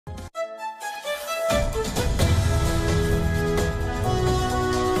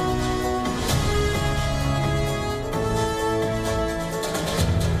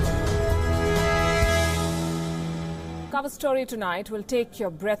story tonight will take your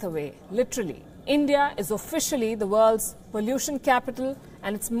breath away, literally. India is officially the world's pollution capital,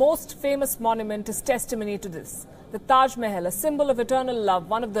 and its most famous monument is testimony to this. The Taj Mahal, a symbol of eternal love,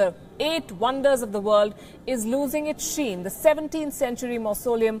 one of the 8 wonders of the world, is losing its sheen. The 17th century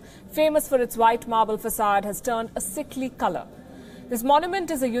mausoleum, famous for its white marble facade, has turned a sickly color. This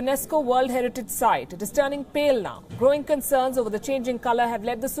monument is a UNESCO World Heritage Site. It is turning pale now. Growing concerns over the changing color have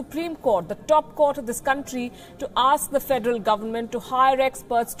led the Supreme Court, the top court of this country, to ask the federal government to hire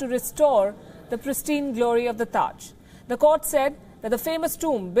experts to restore the pristine glory of the Taj. The court said that the famous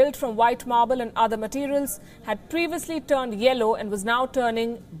tomb, built from white marble and other materials, had previously turned yellow and was now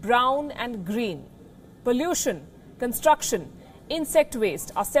turning brown and green. Pollution, construction, insect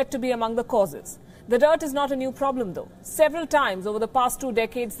waste are said to be among the causes. The dirt is not a new problem, though. Several times over the past 2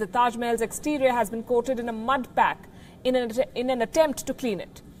 decades, the Taj Mahal's exterior has been coated in a mud pack in an attempt to clean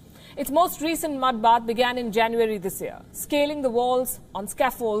it. Its most recent mud bath began in January this year. Scaling the walls on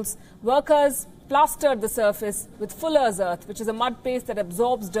scaffolds, workers plastered the surface with fuller's earth, which is a mud paste that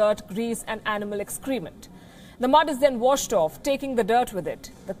absorbs dirt, grease and animal excrement. The mud is then washed off, taking the dirt with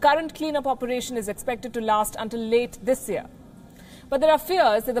it. The current cleanup operation is expected to last until late this year. But there are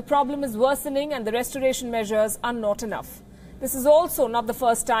fears that the problem is worsening and the restoration measures are not enough. This is also not the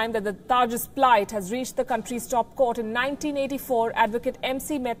first time that the Taj's plight has reached the country's top court. In 1984, Advocate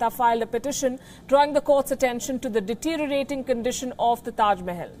M.C. Mehta filed a petition drawing the court's attention to the deteriorating condition of the Taj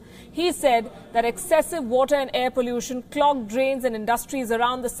Mahal. He said that excessive water and air pollution, clogged drains and industries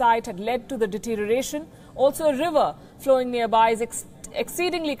around the site had led to the deterioration. Also, a river flowing nearby is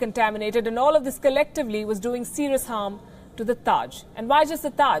exceedingly contaminated, and all of this collectively was doing serious harm to the Taj. And why just the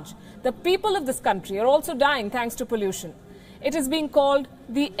Taj? The people of this country are also dying thanks to pollution. It is being called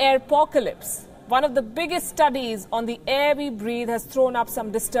the airpocalypse. One of the biggest studies on the air we breathe has thrown up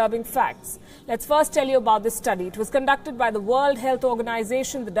some disturbing facts. Let's first tell you about this study. It was conducted by the World Health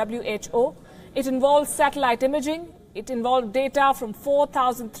Organization, the WHO. It involved satellite imaging. It involved data from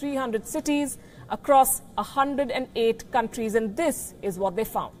 4,300 cities across 108 countries, and this is what they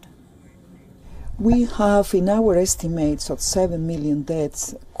found. We have, in our estimates of 7 million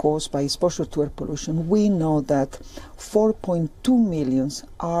deaths caused by exposure to air pollution, we know that 4.2 million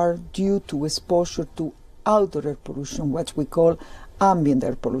are due to exposure to outdoor air pollution, what we call ambient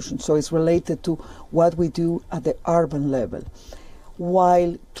air pollution. So it's related to what we do at the urban level.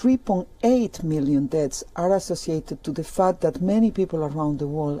 While 3.8 million deaths are associated to the fact that many people around the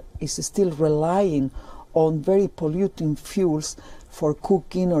world is still relying on very polluting fuels for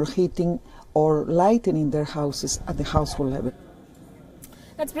cooking or heating or lightening their houses at the household level.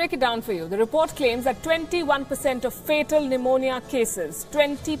 Let's break it down for you. The report claims that 21% of fatal pneumonia cases,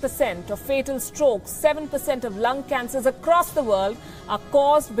 20% of fatal strokes, 7% of lung cancers across the world are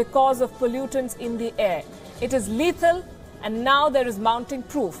caused because of pollutants in the air. It is lethal, and now there is mounting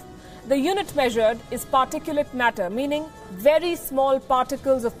proof. The unit measured is particulate matter, meaning very small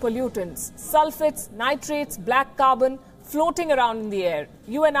particles of pollutants, sulfates, nitrates, black carbon, floating around in the air.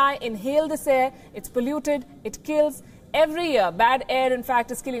 You and I inhale this air, it's polluted, it kills. Every year, bad air, in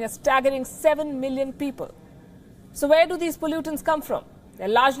fact, is killing a staggering 7 million people. So where do these pollutants come from? They're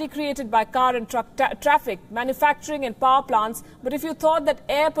largely created by car and truck traffic, manufacturing and power plants. But if you thought that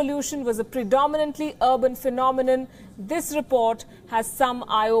air pollution was a predominantly urban phenomenon, this report has some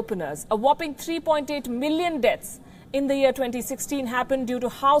eye-openers. A whopping 3.8 million deaths in the year 2016 happened due to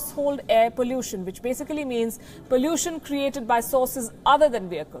household air pollution, which basically means pollution created by sources other than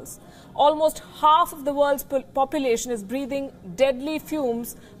vehicles. Almost half of the world's population is breathing deadly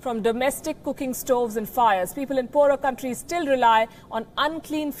fumes from domestic cooking stoves and fires. People in poorer countries still rely on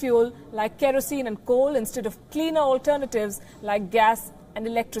unclean fuel like kerosene and coal instead of cleaner alternatives like gas and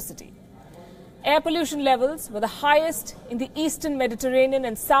electricity. Air pollution levels were the highest in the eastern Mediterranean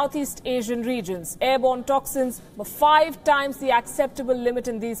and Southeast Asian regions. Airborne toxins were 5 times the acceptable limit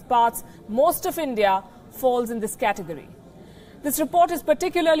in these parts. Most of India falls in this category. This report is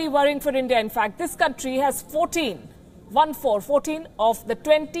particularly worrying for India. In fact, this country has 14 of the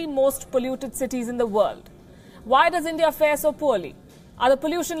 20 most polluted cities in the world. Why does India fare so poorly? Are the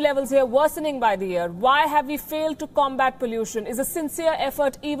pollution levels here worsening by the year? Why have we failed to combat pollution? Is a sincere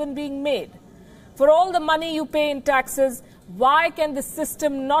effort even being made? For all the money you pay in taxes, why can the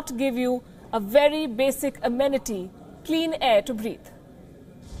system not give you a very basic amenity, clean air to breathe?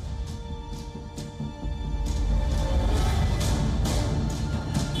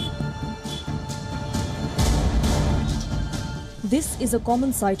 This is a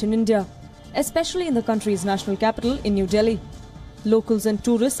common sight in India, especially in the country's national capital in New Delhi. Locals and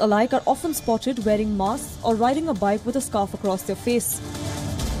tourists alike are often spotted wearing masks or riding a bike with a scarf across their face.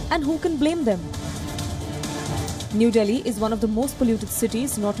 And who can blame them? New Delhi is one of the most polluted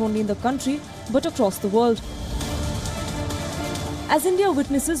cities not only in the country but across the world. As India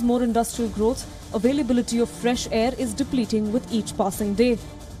witnesses more industrial growth, availability of fresh air is depleting with each passing day.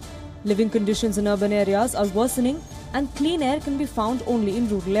 Living conditions in urban areas are worsening and clean air can be found only in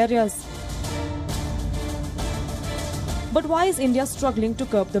rural areas. But why is India struggling to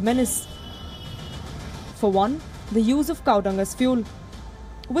curb the menace? For one, the use of cow dung as fuel.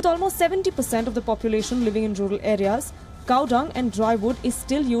 With almost 70% of the population living in rural areas, cow dung and dry wood is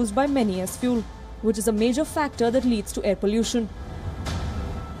still used by many as fuel, which is a major factor that leads to air pollution.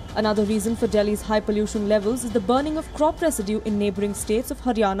 Another reason for Delhi's high pollution levels is the burning of crop residue in neighbouring states of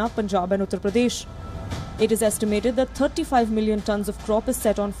Haryana, Punjab and Uttar Pradesh. It is estimated that 35 million tons of crop is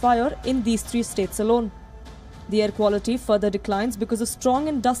set on fire in these three states alone. The air quality further declines because of strong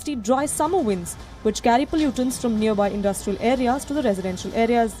and dusty dry summer winds, which carry pollutants from nearby industrial areas to the residential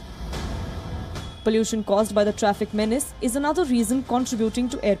areas. Pollution caused by the traffic menace is another reason contributing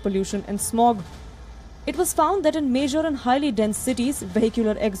to air pollution and smog. It was found that in major and highly dense cities,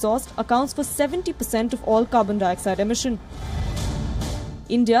 vehicular exhaust accounts for 70% of all carbon dioxide emission.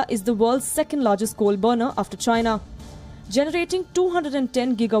 India is the world's second largest coal burner after China, generating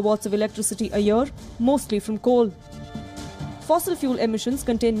 210 gigawatts of electricity a year, mostly from coal. Fossil fuel emissions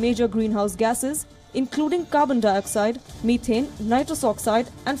contain major greenhouse gases, including carbon dioxide, methane, nitrous oxide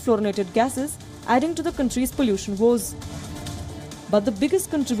and fluorinated gases, adding to the country's pollution woes. But the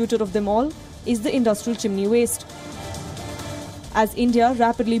biggest contributor of them all is the industrial chimney waste. As India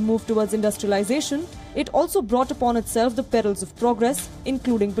rapidly moved towards industrialization, it also brought upon itself the perils of progress,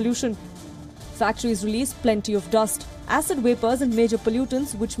 including pollution. Factories release plenty of dust, acid vapors and major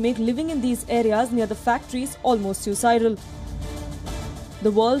pollutants which make living in these areas near the factories almost suicidal.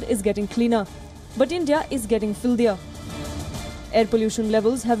 The world is getting cleaner, but India is getting filthier. Air pollution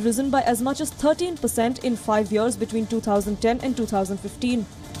levels have risen by as much as 13% in 5 years between 2010 and 2015.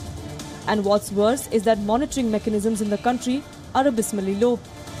 And what's worse is that monitoring mechanisms in the country are abysmally low.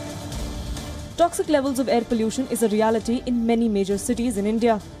 Toxic levels of air pollution is a reality in many major cities in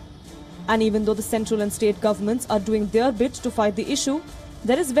India. And even though the central and state governments are doing their bit to fight the issue,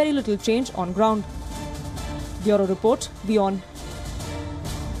 there is very little change on ground. Bureau Report, WION.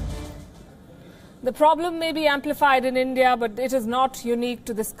 The problem may be amplified in India, but it is not unique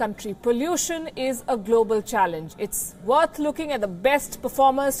to this country. Pollution is a global challenge. It's worth looking at the best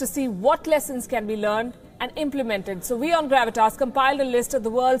performers to see what lessons can be learned and implemented. So WION Gravitas compiled a list of the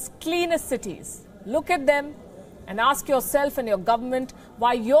world's cleanest cities. Look at them and ask yourself and your government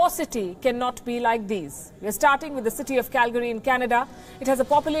why your city cannot be like these. We are starting with the city of Calgary in Canada. It has a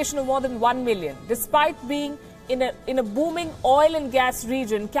population of more than 1 million. Despite being in a booming oil and gas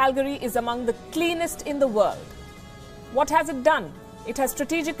region, Calgary is among the cleanest in the world. What has it done? It has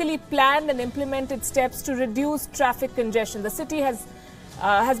strategically planned and implemented steps to reduce traffic congestion. The city has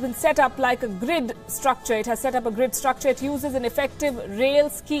been set up like a grid structure. It has set up a grid structure. It uses an effective rail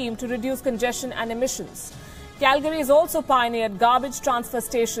scheme to reduce congestion and emissions. Calgary has also pioneered garbage transfer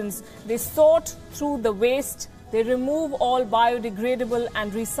stations. They sort through the waste. They remove all biodegradable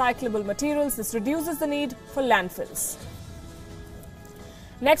and recyclable materials. This reduces the need for landfills.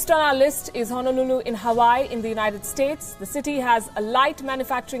 Next on our list is Honolulu in Hawaii in the United States. The city has a light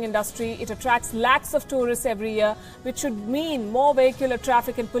manufacturing industry. It attracts lakhs of tourists every year, which should mean more vehicular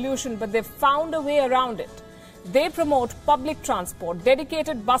traffic and pollution, but they've found a way around it. They promote public transport,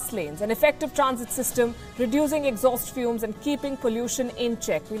 dedicated bus lanes, an effective transit system, reducing exhaust fumes and keeping pollution in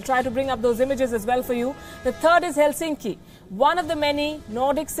check. We'll try to bring up those images as well for you. The third is Helsinki, one of the many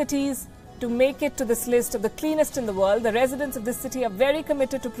Nordic cities to make it to this list of the cleanest in the world. The residents of this city are very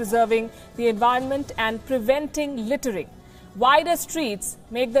committed to preserving the environment and preventing littering. Wider streets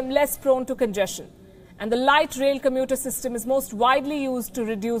make them less prone to congestion, and the light rail commuter system is most widely used to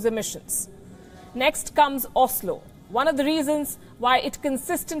reduce emissions. Next comes Oslo. One of the reasons why it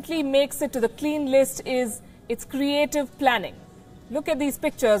consistently makes it to the clean list is its creative planning. Look at these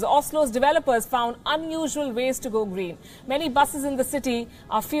pictures. Oslo's developers found unusual ways to go green. Many buses in the city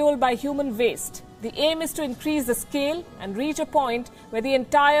are fueled by human waste. The aim is to increase the scale and reach a point where the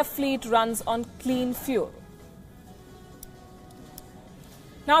entire fleet runs on clean fuel.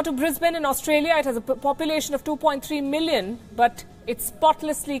 Now to Brisbane in Australia. It has a population of 2.3 million, but it's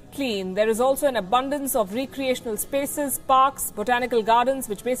spotlessly clean. There is also an abundance of recreational spaces, parks, botanical gardens,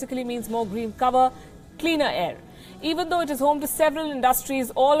 which basically means more green cover, cleaner air. Even though it is home to several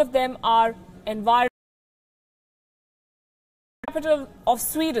industries, all of them are environmental capital of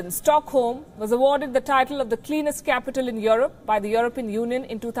Sweden, Stockholm, was awarded the title of the cleanest capital in Europe by the European Union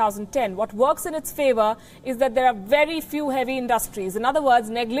in 2010. What works in its favor is that there are very few heavy industries, in other words,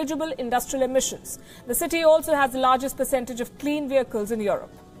 negligible industrial emissions. The city also has the largest percentage of clean vehicles in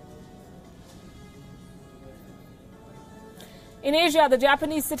Europe. In Asia, the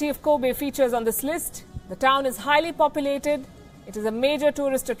Japanese city of Kobe features on this list. The town is highly populated. It is a major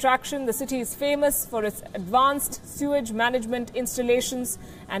tourist attraction. The city is famous for its advanced sewage management installations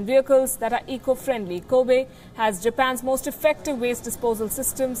and vehicles that are eco-friendly. Kobe has Japan's most effective waste disposal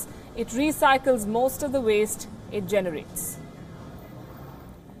systems. It recycles most of the waste it generates.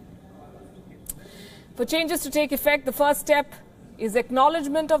 For changes to take effect, the first step is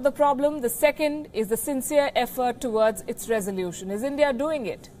acknowledgement of the problem. The second is the sincere effort towards its resolution. Is India doing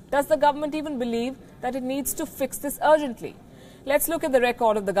it? Does the government even believe that it needs to fix this urgently? Let's look at the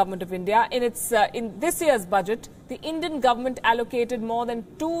record of the Government of India. In this year's budget, the Indian government allocated more than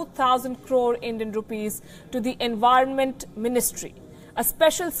 2,000 crore Indian rupees to the Environment Ministry. A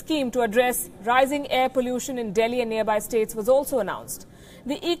special scheme to address rising air pollution in Delhi and nearby states was also announced.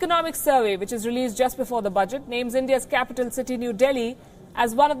 The Economic Survey, which is released just before the budget, names India's capital city, New Delhi,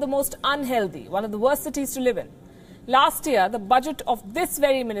 as one of the most unhealthy, one of the worst cities to live in. Last year, the budget of this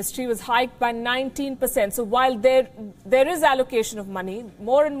very ministry was hiked by 19%. So while there is allocation of money,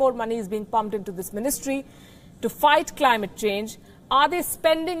 more and more money is being pumped into this ministry to fight climate change. Are they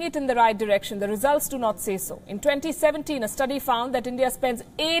spending it in the right direction? The results do not say so. In 2017, a study found that India spends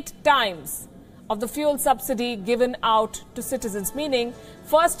 8 times of the fuel subsidy given out to citizens, meaning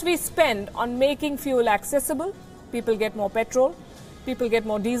first we spend on making fuel accessible, people get more petrol, people get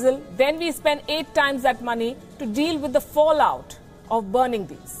more diesel, then we spend 8 times that money to deal with the fallout of burning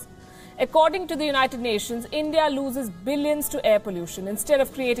these. According to the United Nations, India loses billions to air pollution. Instead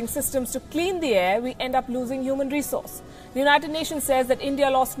of creating systems to clean the air, we end up losing human resource. The United Nations says that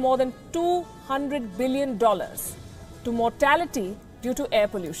India lost more than $200 billion to mortality due to air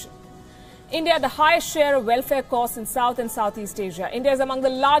pollution. India had the highest share of welfare costs in South and Southeast Asia. India is among the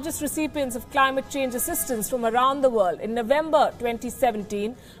largest recipients of climate change assistance from around the world. In November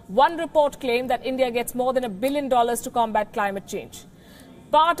 2017, one report claimed that India gets more than $1 billion to combat climate change.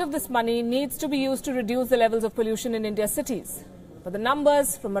 Part of this money needs to be used to reduce the levels of pollution in India's cities. But the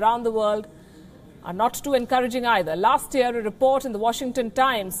numbers from around the world are not too encouraging either. Last year, a report in the Washington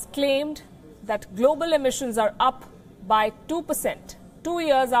Times claimed that global emissions are up by 2%. 2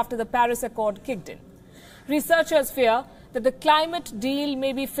 years after the Paris Accord kicked in. Researchers fear that the climate deal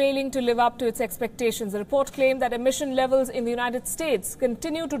may be failing to live up to its expectations. The report claimed that emission levels in the United States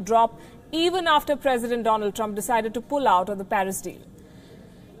continue to drop even after President Donald Trump decided to pull out of the Paris deal.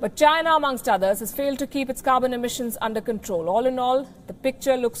 But China, amongst others, has failed to keep its carbon emissions under control. All in all, the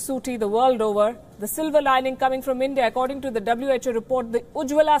picture looks sooty the world over. The silver lining coming from India, according to the WHO report, the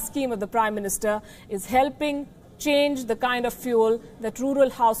Ujjwala scheme of the Prime Minister is helping change the kind of fuel that rural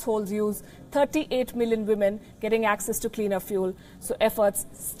households use. 38 million women getting access to cleaner fuel. So efforts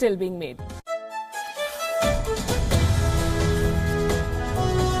still being made.